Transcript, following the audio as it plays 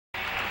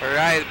All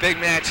right, big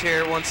match here,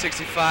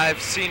 165,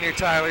 senior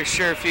Tyler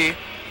Sherfey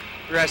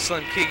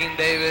wrestling Keegan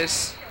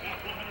Davis.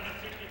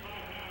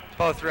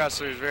 Both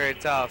wrestlers very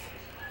tough.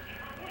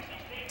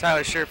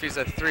 Tyler Sherfey's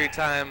a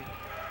 3-time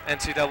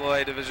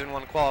NCAA Division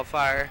I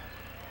qualifier.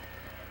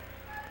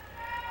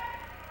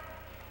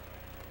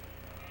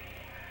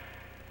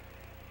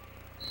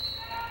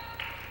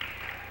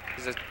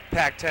 He's a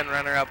Pac-10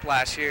 runner-up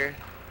last year.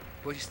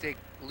 Boise State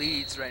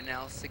leads right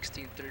now,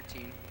 16-13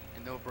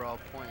 in overall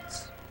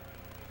points.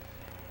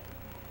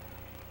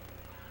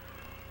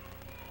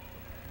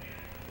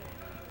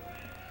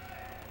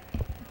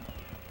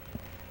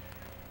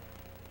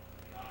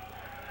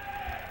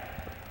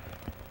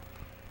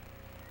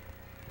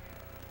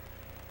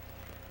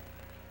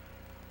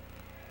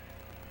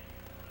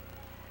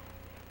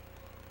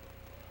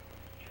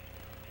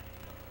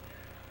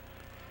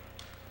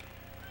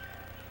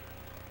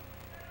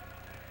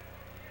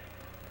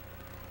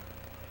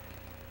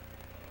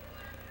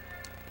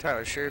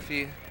 Tyler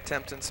Sherfey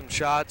attempting some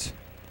shots.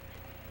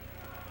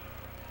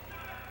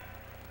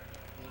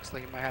 Looks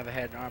like he might have a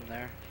head and arm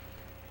there.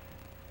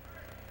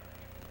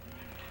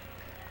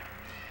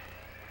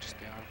 Just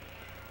the arm.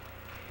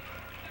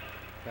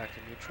 Back to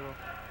neutral.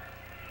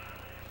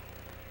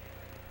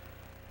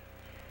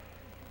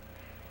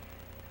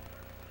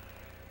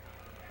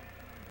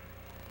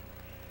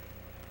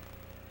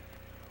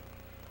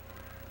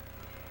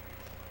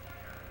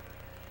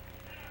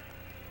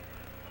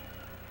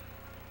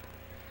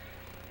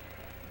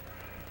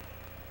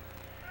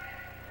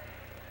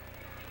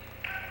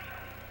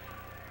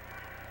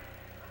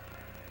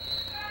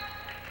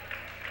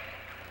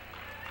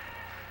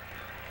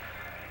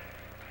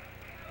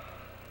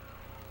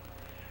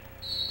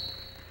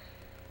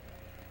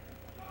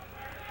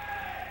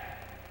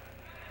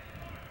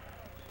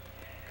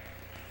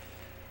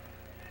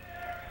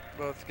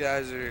 Both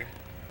guys are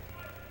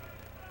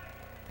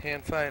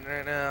hand fighting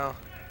right now.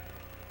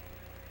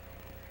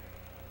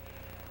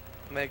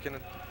 Making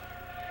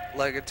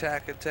leg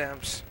attack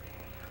attempts.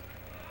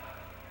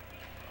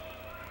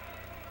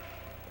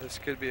 This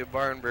could be a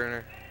barn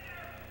burner.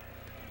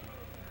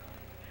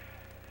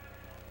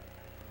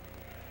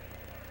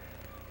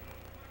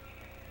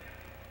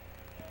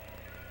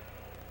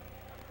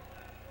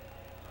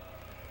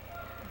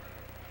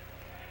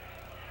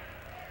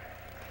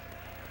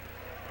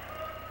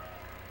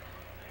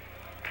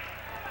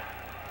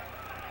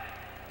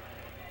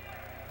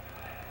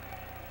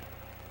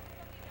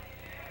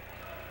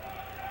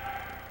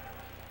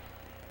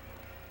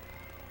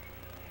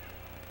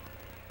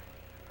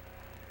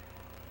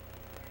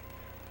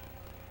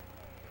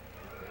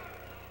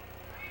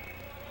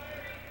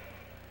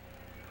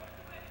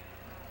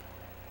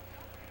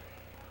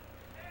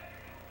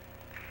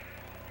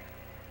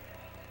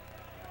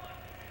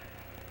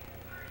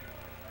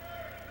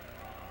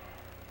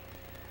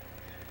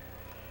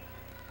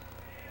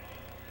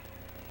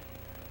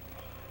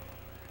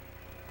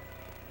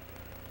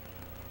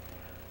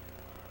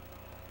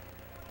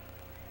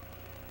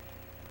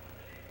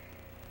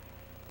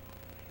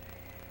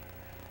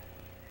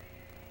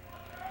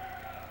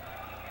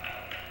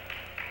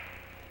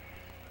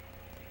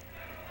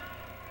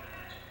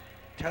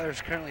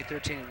 Tyler's currently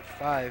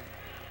 13-5.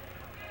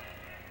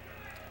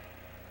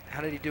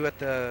 How did he do at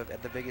the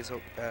Vegas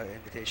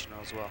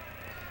Invitational as well?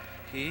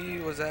 He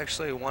was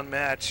actually one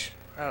match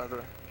out of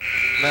the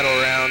medal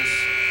rounds.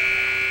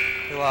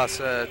 He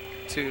lost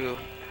 2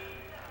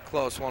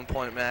 close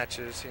 1-point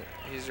matches.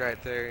 He's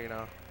right there, you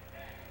know.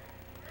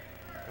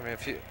 I mean,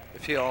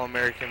 if he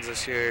All-Americans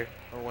this year,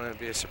 it wouldn't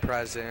be a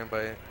surprise to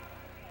anybody.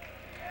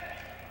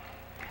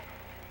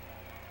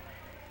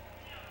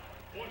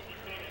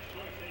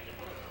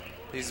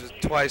 He's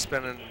twice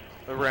been in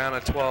a round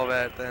of 12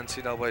 at the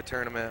NCAA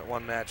tournament,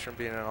 1 match from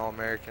being an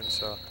All-American.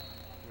 So,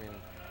 I mean,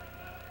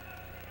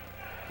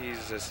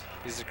 he's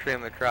the cream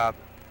of the crop.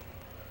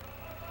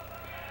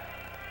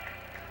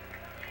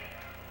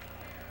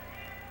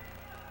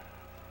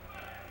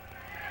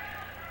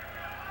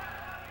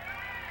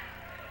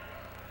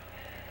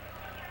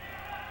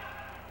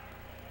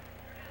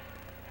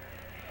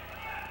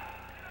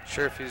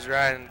 Sherfey's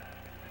riding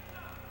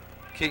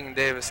Keegan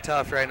Davis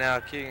tough right now.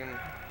 Keegan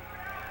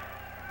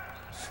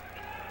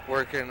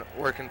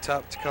working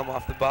tough to come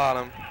off the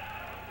bottom.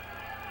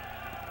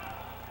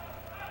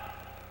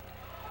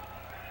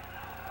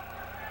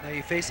 Now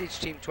you face each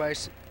team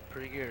twice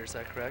per year, is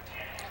that correct?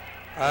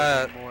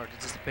 More,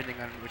 just depending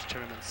on which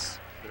tournaments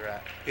they're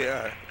at.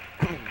 Yeah,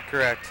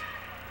 correct.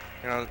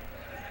 You know,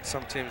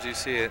 some teams you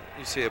see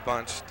a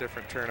bunch,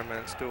 different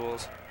tournaments,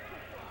 duels.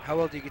 How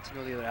well do you get to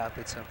know the other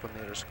athletes from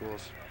the other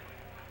schools?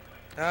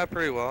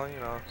 Pretty well, you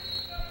know.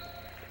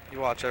 You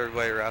watch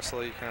everybody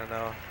wrestle, you kind of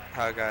know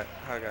how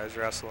guys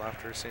wrestle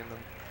after seeing them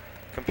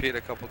compete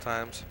a couple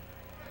times.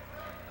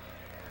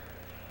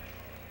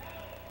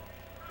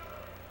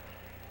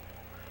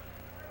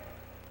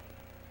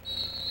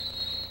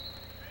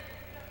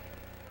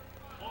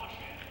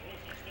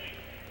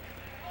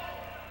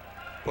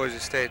 Boise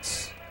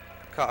State's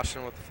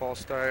caution with the false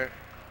start.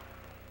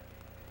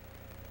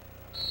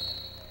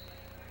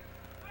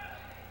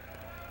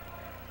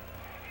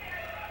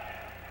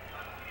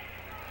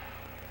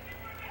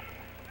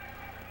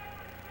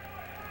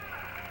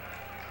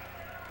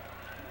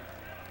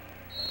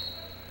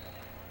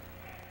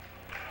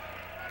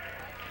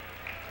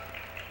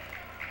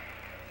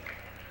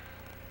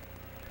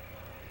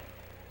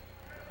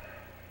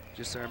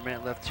 Just a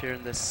minute left here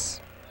in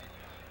this,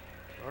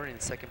 already in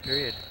the second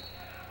period.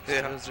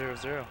 Yeah. Still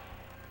 0-0.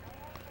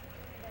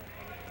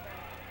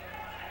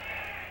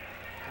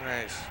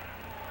 Nice.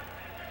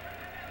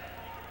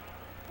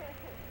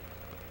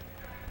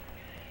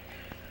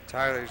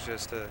 Tyler's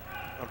just a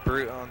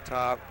brute on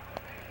top.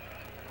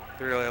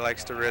 He really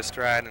likes to wrist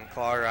ride and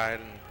claw ride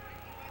and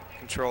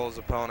control his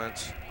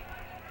opponents.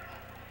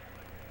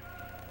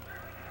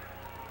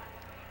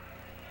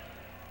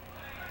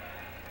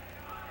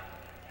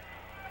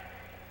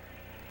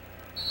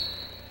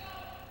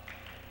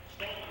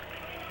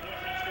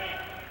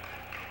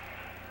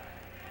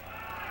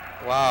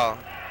 Wow,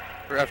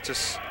 ref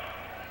just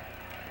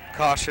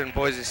cautioned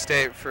Boise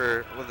State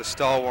with a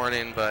stall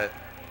warning, but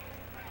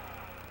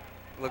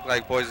looked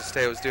like Boise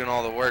State was doing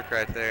all the work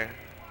right there.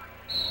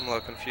 I'm a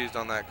little confused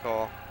on that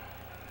call.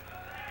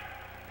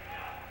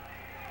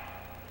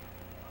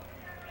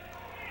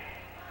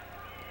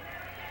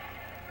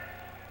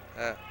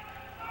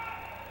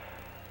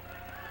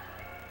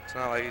 It's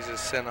not like he's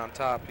just sitting on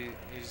top.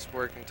 He's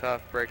working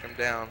tough, breaking him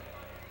down.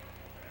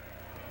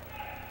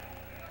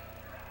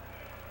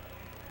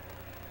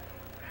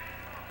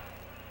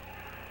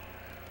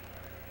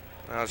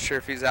 Not sure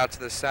if he's out to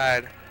the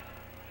side.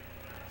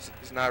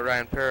 He's not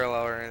riding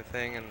parallel or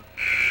anything, and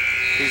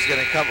he's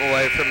going to come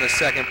away from the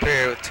second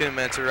period with 2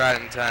 minutes of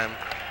riding time.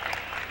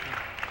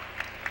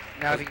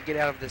 Now, if he can get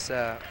out of this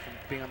from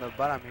being on the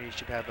bottom here, he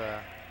should have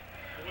a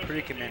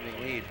pretty commanding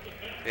lead.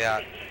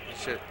 Yeah,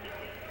 he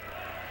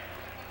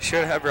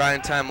should have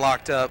riding time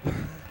locked up,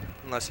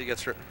 unless he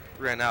gets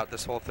ran out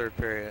this whole third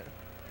period.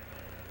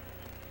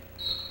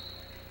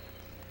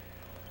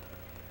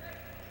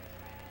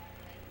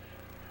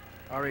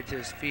 Already to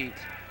his feet.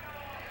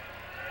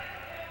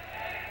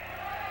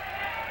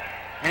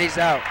 And he's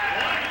out.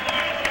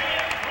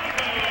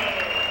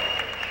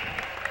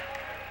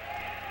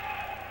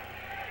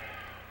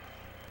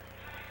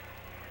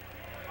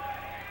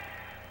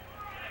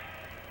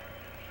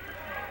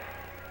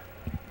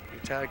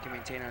 If Tyler can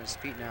maintain on his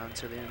feet now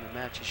until the end of the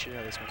match, he should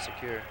have this one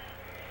secure.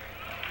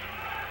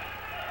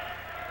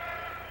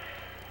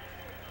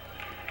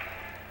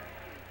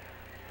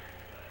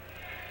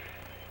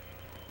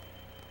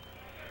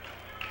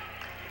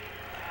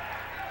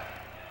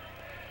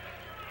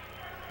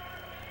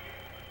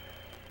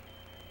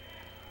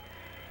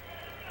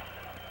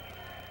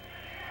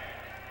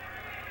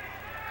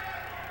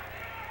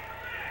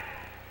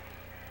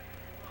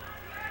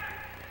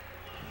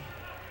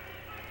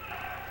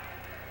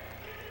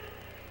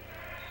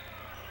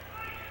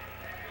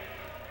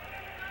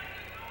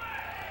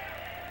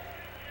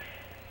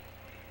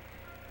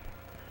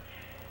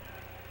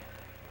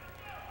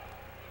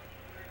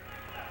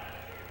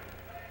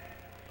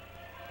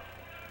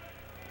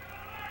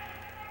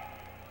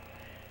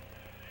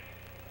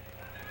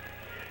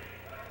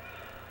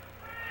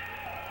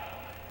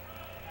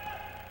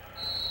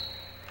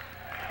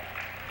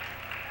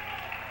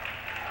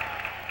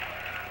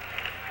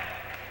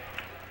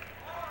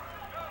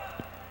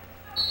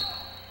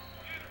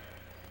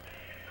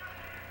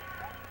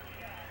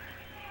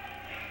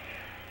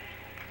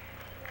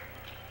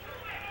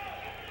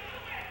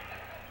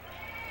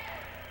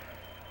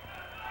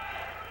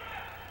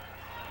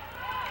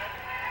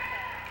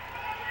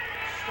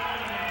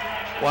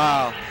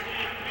 Wow.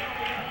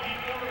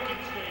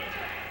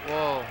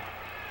 Whoa.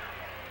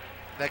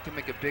 That can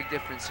make a big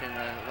difference in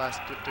the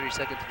last 30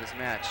 seconds of this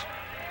match.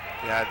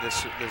 Yeah,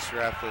 this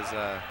ref is,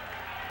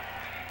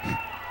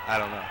 I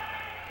don't know.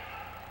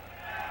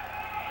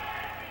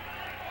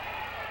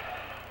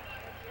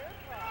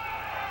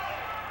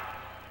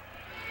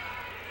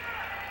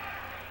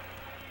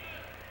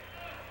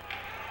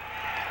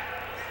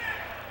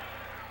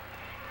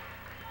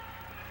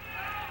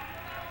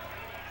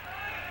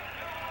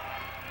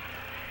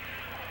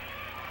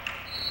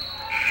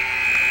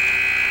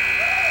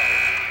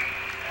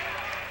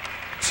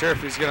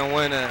 Sherfey's going to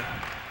win a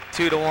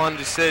 2-1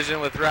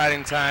 decision with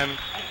riding time.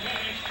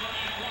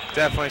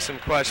 Definitely some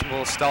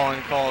questionable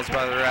stalling calls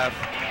by the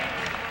ref.